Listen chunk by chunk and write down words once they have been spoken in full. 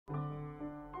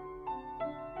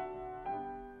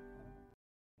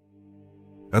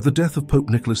At the death of Pope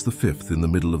Nicholas V in the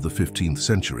middle of the 15th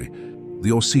century,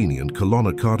 the Orsini and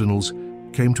Colonna cardinals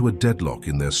came to a deadlock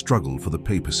in their struggle for the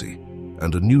papacy,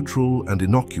 and a neutral and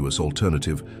innocuous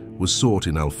alternative was sought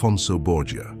in Alfonso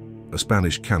Borgia, a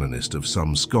Spanish canonist of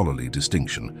some scholarly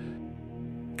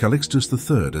distinction. Calixtus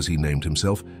III, as he named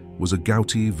himself, was a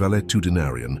gouty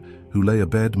valetudinarian who lay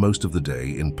abed most of the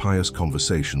day in pious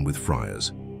conversation with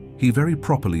friars. He very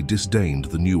properly disdained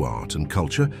the new art and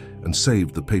culture and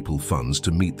saved the papal funds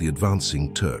to meet the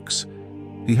advancing Turks.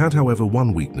 He had, however,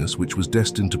 one weakness which was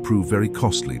destined to prove very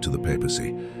costly to the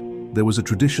papacy. There was a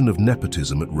tradition of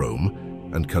nepotism at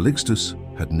Rome, and Calixtus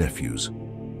had nephews.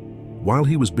 While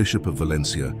he was Bishop of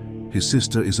Valencia, his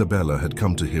sister Isabella had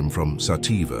come to him from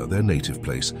Sativa, their native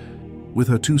place, with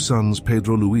her two sons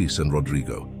Pedro Luis and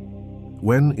Rodrigo.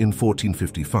 When, in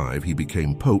 1455, he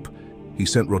became pope, he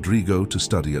sent Rodrigo to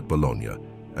study at Bologna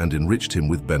and enriched him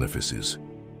with benefices.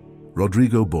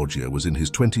 Rodrigo Borgia was in his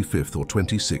 25th or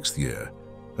 26th year,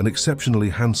 an exceptionally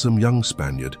handsome young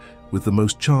Spaniard with the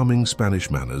most charming Spanish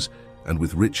manners and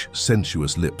with rich,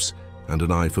 sensuous lips and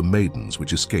an eye for maidens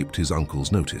which escaped his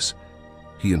uncle's notice.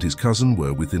 He and his cousin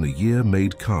were within a year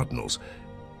made cardinals.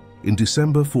 In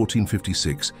December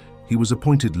 1456, he was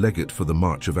appointed legate for the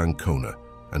March of Ancona,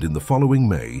 and in the following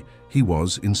May, he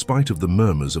was, in spite of the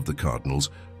murmurs of the cardinals,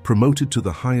 promoted to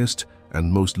the highest and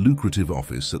most lucrative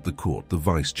office at the court, the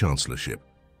vice-chancellorship.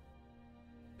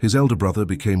 His elder brother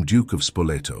became Duke of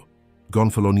Spoleto,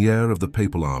 gonfalonier of the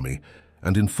papal army,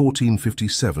 and in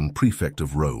 1457 prefect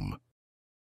of Rome.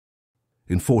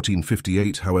 In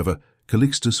 1458, however,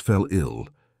 Calixtus fell ill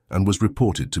and was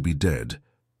reported to be dead,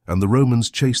 and the Romans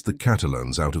chased the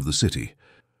Catalans out of the city.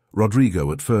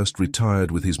 Rodrigo at first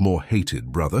retired with his more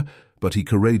hated brother, but he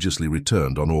courageously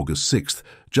returned on August 6th,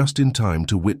 just in time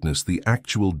to witness the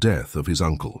actual death of his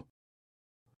uncle.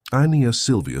 Aeneas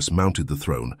Silvius mounted the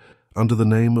throne under the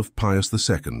name of Pius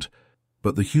II,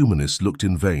 but the humanists looked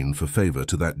in vain for favor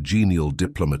to that genial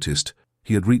diplomatist.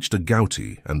 He had reached a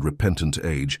gouty and repentant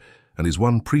age, and his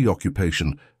one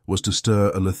preoccupation was to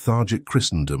stir a lethargic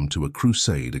Christendom to a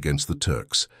crusade against the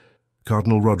Turks.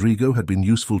 Cardinal Rodrigo had been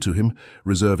useful to him,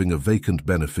 reserving a vacant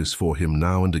benefice for him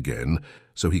now and again,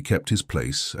 so he kept his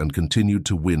place and continued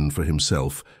to win for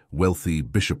himself wealthy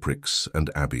bishoprics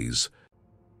and abbeys.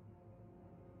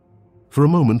 For a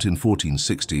moment in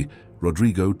 1460,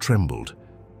 Rodrigo trembled.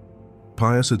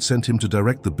 Pius had sent him to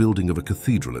direct the building of a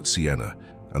cathedral at Siena,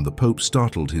 and the Pope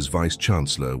startled his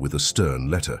vice-chancellor with a stern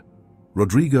letter.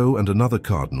 Rodrigo and another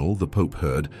cardinal, the Pope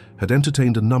heard, had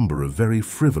entertained a number of very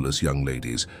frivolous young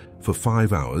ladies for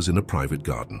 5 hours in a private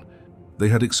garden. They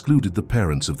had excluded the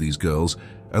parents of these girls,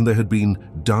 and there had been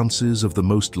dances of the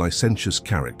most licentious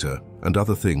character and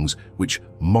other things which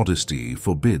modesty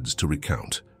forbids to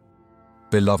recount.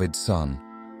 Beloved son,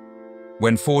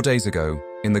 when 4 days ago,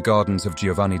 in the gardens of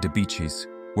Giovanni de Bicci's,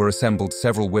 were assembled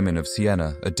several women of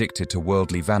Siena addicted to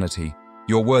worldly vanity,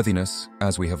 your worthiness,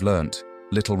 as we have learnt,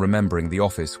 little remembering the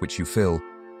office which you fill,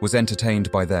 was entertained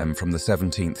by them from the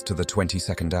 17th to the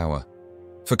 22nd hour.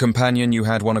 For companion you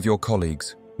had one of your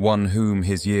colleagues, one whom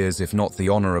his years, if not the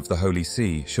honour of the Holy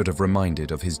See, should have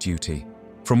reminded of his duty.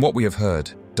 From what we have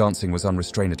heard, dancing was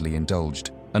unrestrainedly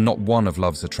indulged, and not one of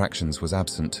love's attractions was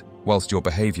absent, whilst your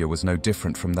behaviour was no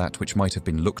different from that which might have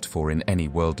been looked for in any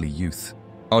worldly youth.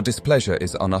 Our displeasure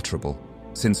is unutterable,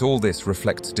 since all this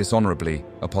reflects dishonourably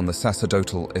upon the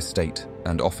sacerdotal estate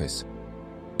and office.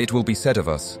 It will be said of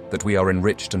us that we are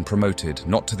enriched and promoted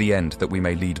not to the end that we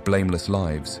may lead blameless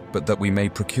lives, but that we may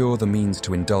procure the means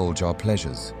to indulge our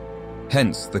pleasures.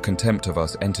 Hence the contempt of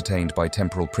us entertained by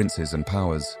temporal princes and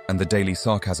powers, and the daily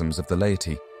sarcasms of the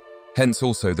laity. Hence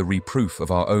also the reproof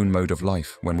of our own mode of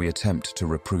life when we attempt to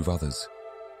reprove others.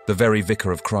 The very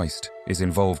vicar of Christ is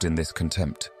involved in this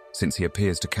contempt, since he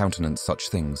appears to countenance such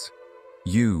things.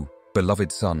 You,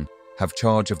 beloved son, have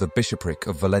charge of the bishopric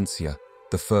of Valencia,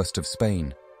 the first of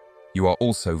Spain. You are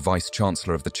also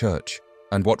vice-chancellor of the Church,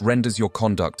 and what renders your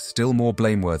conduct still more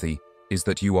blameworthy is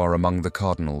that you are among the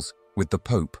cardinals, with the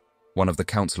Pope, one of the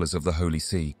councillors of the Holy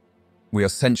See. We are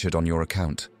censured on your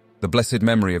account. The blessed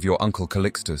memory of your uncle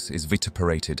Calixtus is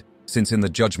vituperated, since in the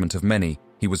judgment of many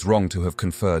he was wrong to have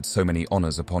conferred so many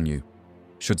honours upon you.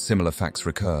 Should similar facts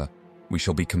recur, we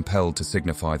shall be compelled to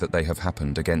signify that they have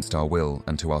happened against our will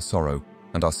and to our sorrow,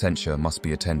 and our censure must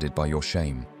be attended by your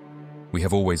shame. We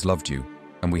have always loved you,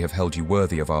 and we have held you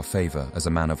worthy of our favour as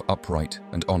a man of upright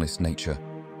and honest nature.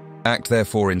 Act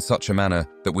therefore in such a manner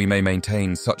that we may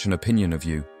maintain such an opinion of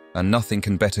you, and nothing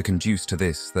can better conduce to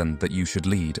this than that you should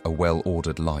lead a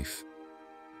well-ordered life.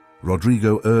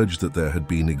 Rodrigo urged that there had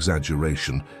been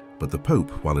exaggeration, but the Pope,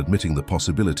 while admitting the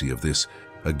possibility of this,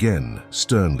 again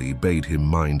sternly bade him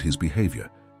mind his behaviour.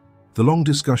 The long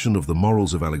discussion of the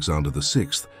morals of Alexander VI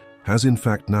has in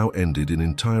fact now ended in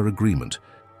entire agreement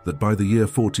that by the year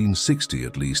 1460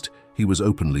 at least, he was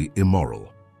openly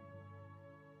immoral.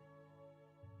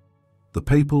 The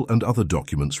papal and other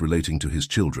documents relating to his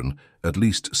children, at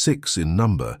least 6 in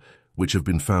number, which have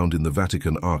been found in the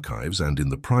Vatican archives and in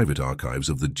the private archives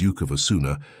of the Duke of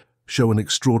Osuna, show an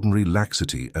extraordinary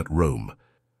laxity at Rome.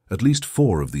 At least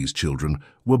 4 of these children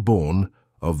were born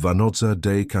of Vanozza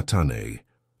dei Catanei,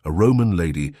 a Roman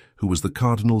lady who was the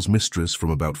cardinal's mistress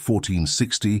from about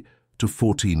 1460 to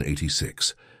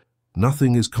 1486.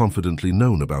 Nothing is confidently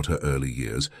known about her early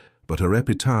years, but her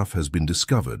epitaph has been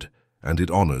discovered, and it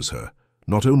honors her,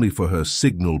 not only for her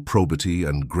signal probity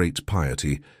and great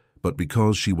piety, but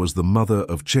because she was the mother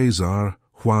of Cesar,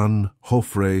 Juan,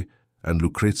 Joffre, and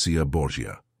Lucrezia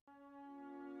Borgia.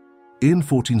 In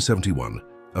 1471,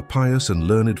 a pious and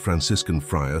learned Franciscan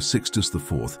friar, Sixtus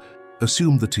IV,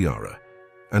 assumed the tiara,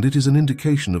 and it is an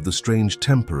indication of the strange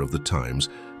temper of the times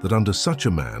that under such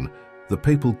a man, the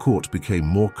papal court became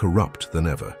more corrupt than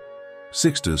ever.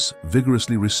 Sixtus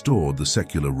vigorously restored the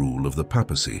secular rule of the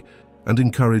papacy and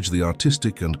encouraged the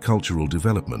artistic and cultural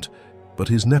development, but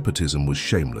his nepotism was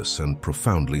shameless and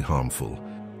profoundly harmful.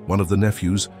 One of the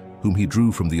nephews, whom he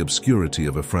drew from the obscurity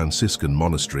of a Franciscan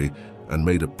monastery and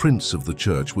made a prince of the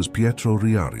church, was Pietro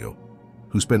Riario,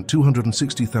 who spent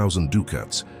 260,000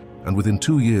 ducats and within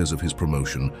 2 years of his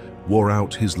promotion wore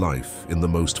out his life in the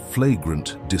most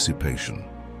flagrant dissipation.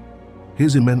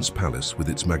 His immense palace with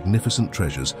its magnificent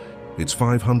treasures, its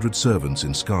 500 servants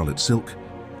in scarlet silk,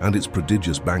 and its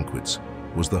prodigious banquets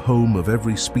was the home of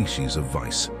every species of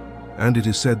vice, and it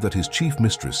is said that his chief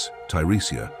mistress,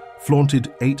 Tiresias,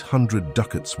 flaunted 800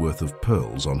 ducats worth of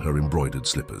pearls on her embroidered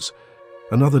slippers.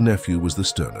 Another nephew was the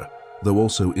sterner, though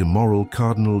also immoral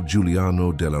Cardinal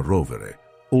Giuliano della Rovere,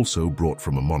 also brought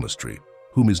from a monastery,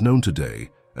 whom is known today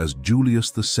as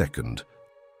Julius II.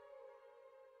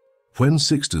 When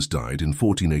Sixtus died in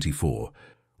 1484,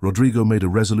 Rodrigo made a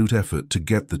resolute effort to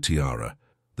get the tiara.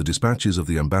 The dispatches of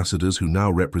the ambassadors who now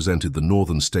represented the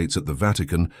northern states at the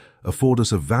Vatican afford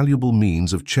us a valuable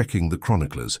means of checking the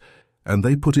chroniclers, and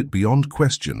they put it beyond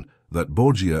question that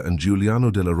Borgia and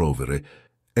Giuliano della Rovere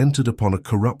entered upon a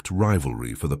corrupt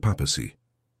rivalry for the papacy.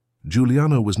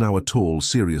 Giuliano was now a tall,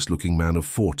 serious-looking man of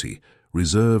 40,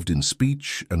 reserved in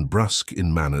speech and brusque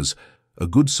in manners, a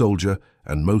good soldier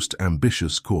and most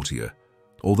ambitious courtier.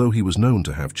 Although he was known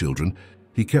to have children,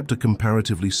 he kept a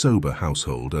comparatively sober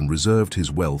household and reserved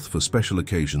his wealth for special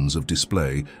occasions of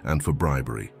display and for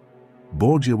bribery.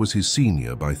 Borgia was his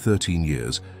senior by 13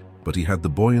 years, but he had the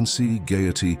buoyancy,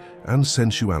 gaiety, and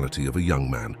sensuality of a young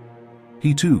man.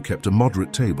 He too kept a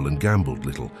moderate table and gambled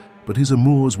little, but his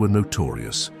amours were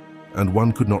notorious, and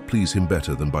one could not please him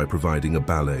better than by providing a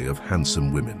ballet of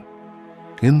handsome women.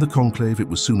 In the conclave it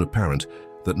was soon apparent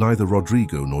that neither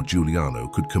Rodrigo nor Giuliano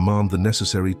could command the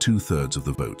necessary 2/3 of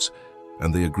the votes,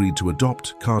 and they agreed to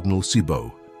adopt Cardinal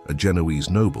Cibo, a Genoese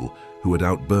noble who had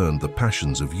outburned the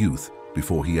passions of youth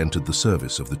before he entered the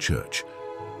service of the church.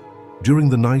 During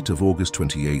the night of August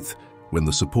 28th, when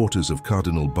the supporters of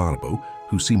Cardinal Barbo,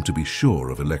 who seemed to be sure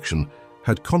of election,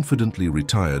 had confidently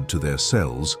retired to their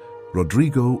cells,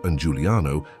 Rodrigo and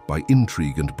Giuliano, by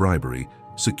intrigue and bribery,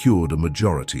 secured a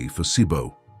majority for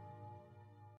Cibo.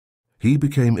 He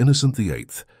became Innocent VIII,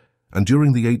 and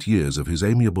during the 8 years of his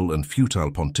amiable and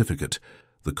futile pontificate,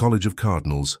 the College of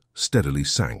Cardinals steadily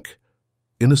sank.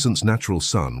 Innocent's natural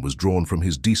son was drawn from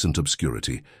his decent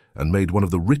obscurity and made one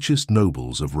of the richest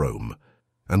nobles of Rome,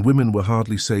 and women were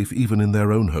hardly safe even in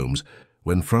their own homes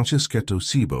when Franceschetto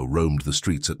Cibo roamed the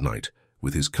streets at night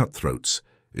with his cutthroats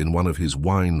in one of his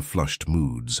wine-flushed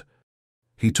moods.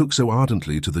 He took so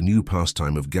ardently to the new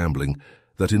pastime of gambling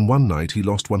that in one night he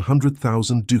lost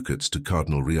 100,000 ducats to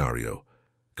Cardinal Riario.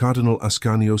 Cardinal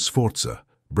Ascanio Sforza,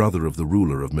 brother of the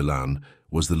ruler of Milan,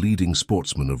 was the leading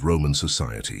sportsman of Roman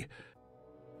society.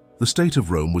 The state of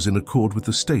Rome was in accord with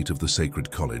the state of the Sacred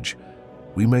College.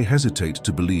 We may hesitate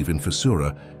to believe in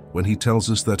Fissura when he tells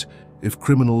us that if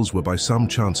criminals were by some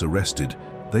chance arrested,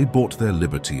 they bought their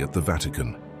liberty at the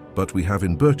Vatican. But we have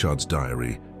in Burchard's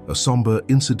diary a somber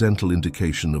incidental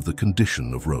indication of the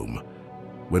condition of Rome.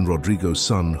 When Rodrigo's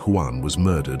son Juan was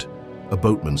murdered, a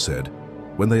boatman said,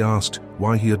 when they asked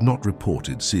why he had not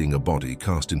reported seeing a body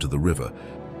cast into the river,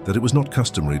 that it was not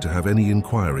customary to have any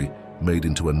inquiry made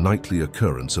into a nightly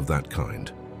occurrence of that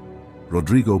kind.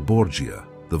 Rodrigo Borgia,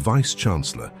 the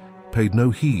vice-chancellor, paid no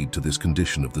heed to this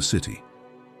condition of the city.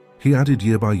 He added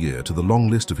year by year to the long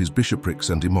list of his bishoprics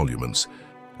and emoluments,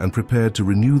 and prepared to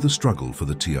renew the struggle for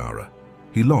the tiara.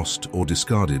 He lost or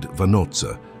discarded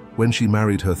Vanozza when she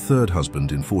married her third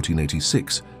husband in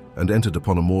 1486, and entered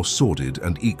upon a more sordid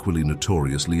and equally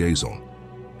notorious liaison.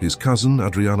 His cousin,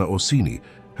 Adriana Orsini,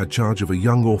 had charge of a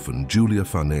young orphan, Giulia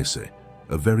Farnese,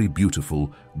 a very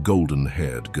beautiful,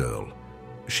 golden-haired girl.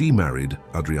 She married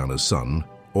Adriana's son,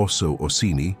 Orso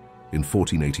Orsini, in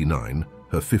 1489,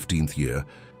 her 15th year,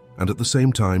 and at the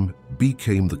same time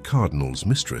became the Cardinals'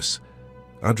 mistress.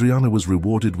 Adriana was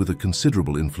rewarded with a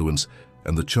considerable influence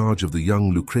and the charge of the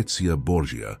young Lucrezia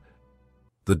Borgia.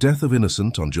 The death of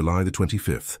Innocent on July the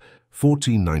 25th,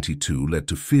 1492, led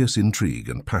to fierce intrigue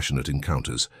and passionate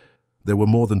encounters. There were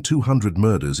more than 200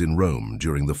 murders in Rome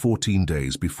during the 14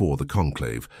 days before the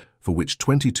conclave, for which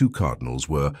 22 cardinals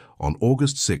were, on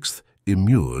August 6th,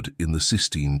 immured in the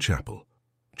Sistine Chapel.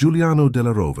 Giuliano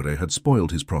della Rovere had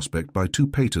spoiled his prospect by too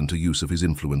patent a use of his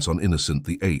influence on Innocent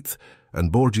VIII,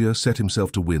 and Borgia set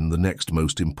himself to win the next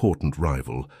most important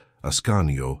rival,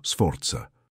 Ascanio Sforza.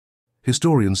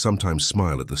 Historians sometimes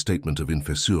smile at the statement of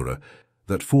Infessura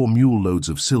that 4 mule loads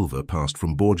of silver passed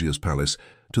from Borgia's palace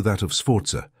to that of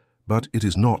Sforza, but it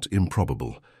is not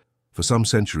improbable. For some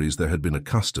centuries there had been a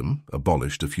custom,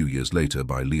 abolished a few years later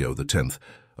by Leo X,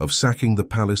 of sacking the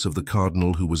palace of the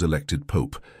cardinal who was elected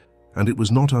pope, and it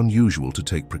was not unusual to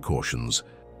take precautions.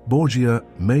 Borgia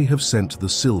may have sent the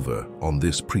silver on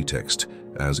this pretext,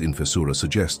 as Infessura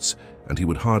suggests, and he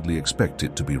would hardly expect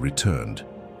it to be returned.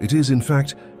 It is, in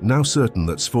fact, now certain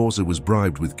that Sforza was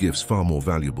bribed with gifts far more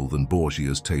valuable than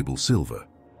Borgia's table silver.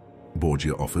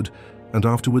 Borgia offered, and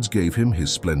afterwards gave him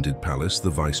his splendid palace, the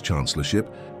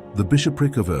vice-chancellorship, the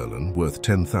bishopric of Erlen, worth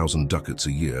 10,000 ducats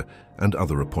a year, and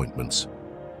other appointments.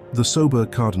 The sober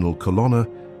Cardinal Colonna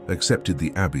accepted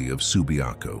the abbey of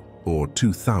Subiaco, or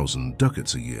 2,000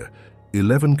 ducats a year.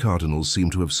 11 cardinals seem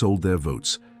to have sold their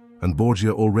votes, and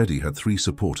Borgia already had 3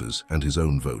 supporters and his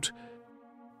own vote.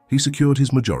 He secured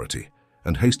his majority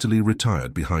and hastily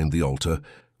retired behind the altar,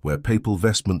 where papal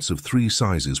vestments of 3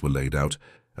 sizes were laid out,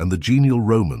 and the genial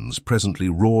Romans presently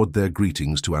roared their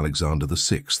greetings to Alexander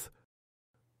VI.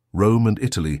 Rome and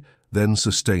Italy then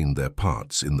sustained their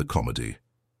parts in the comedy.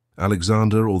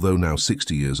 Alexander, although now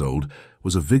 60 years old,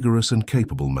 was a vigorous and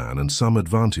capable man, and some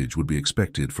advantage would be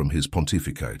expected from his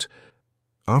pontificate.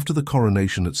 After the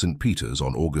coronation at St. Peter's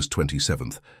on August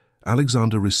 27th,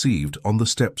 Alexander received, on the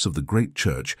steps of the great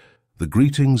church, the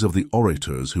greetings of the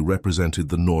orators who represented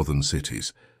the northern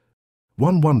cities.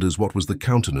 One wonders what was the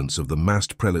countenance of the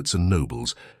massed prelates and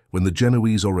nobles when the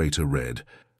Genoese orator read,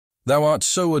 "Thou art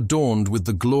so adorned with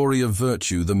the glory of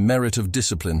virtue, the merit of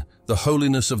discipline, the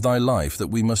holiness of thy life, that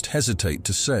we must hesitate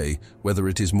to say whether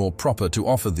it is more proper to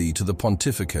offer thee to the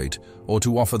pontificate or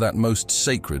to offer that most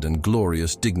sacred and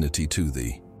glorious dignity to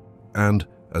thee." And,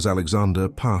 as Alexander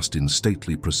passed in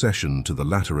stately procession to the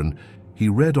Lateran, he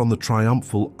read on the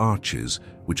triumphal arches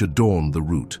which adorned the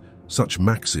route such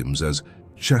maxims as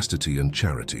chastity and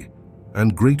charity.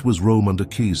 And great was Rome under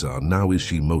Caesar, now is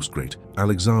she most great.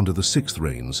 Alexander VI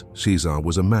reigns, Caesar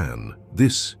was a man,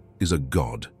 this is a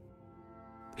god.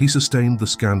 He sustained the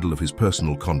scandal of his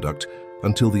personal conduct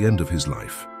until the end of his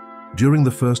life. During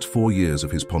the first 4 years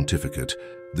of his pontificate,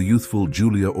 the youthful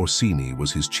Giulia Orsini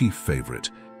was his chief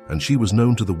favorite, and she was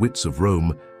known to the wits of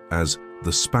Rome as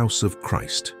the spouse of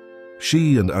Christ.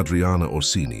 She and Adriana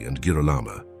Orsini and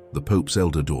Girolama, the Pope's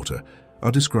elder daughter,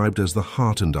 are described as the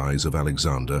heart and eyes of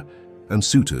Alexander, and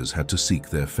suitors had to seek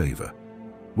their favor.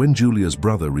 When Giulia's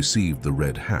brother received the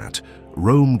red hat,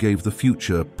 Rome gave the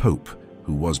future Pope,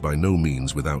 who was by no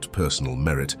means without personal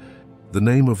merit, the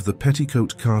name of the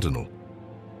petticoat cardinal.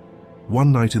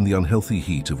 One night in the unhealthy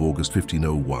heat of August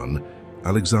 1501,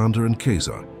 Alexander and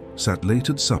Caesar sat late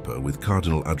at supper with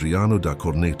Cardinal Adriano da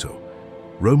Corneto.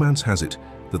 Romance has it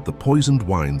that the poisoned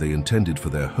wine they intended for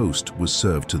their host was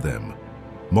served to them.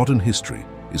 Modern history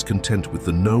is content with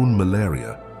the known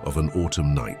malaria of an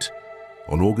autumn night.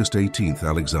 On August 18th,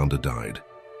 Alexander died.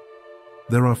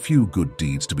 There are few good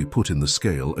deeds to be put in the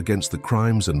scale against the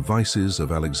crimes and vices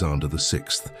of Alexander VI.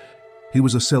 He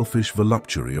was a selfish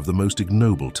voluptuary of the most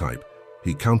ignoble type.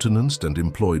 He countenanced and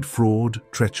employed fraud,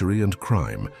 treachery, and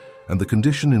crime, and the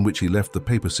condition in which he left the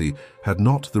papacy had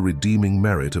not the redeeming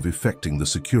merit of effecting the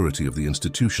security of the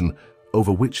institution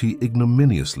over which he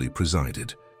ignominiously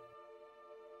presided.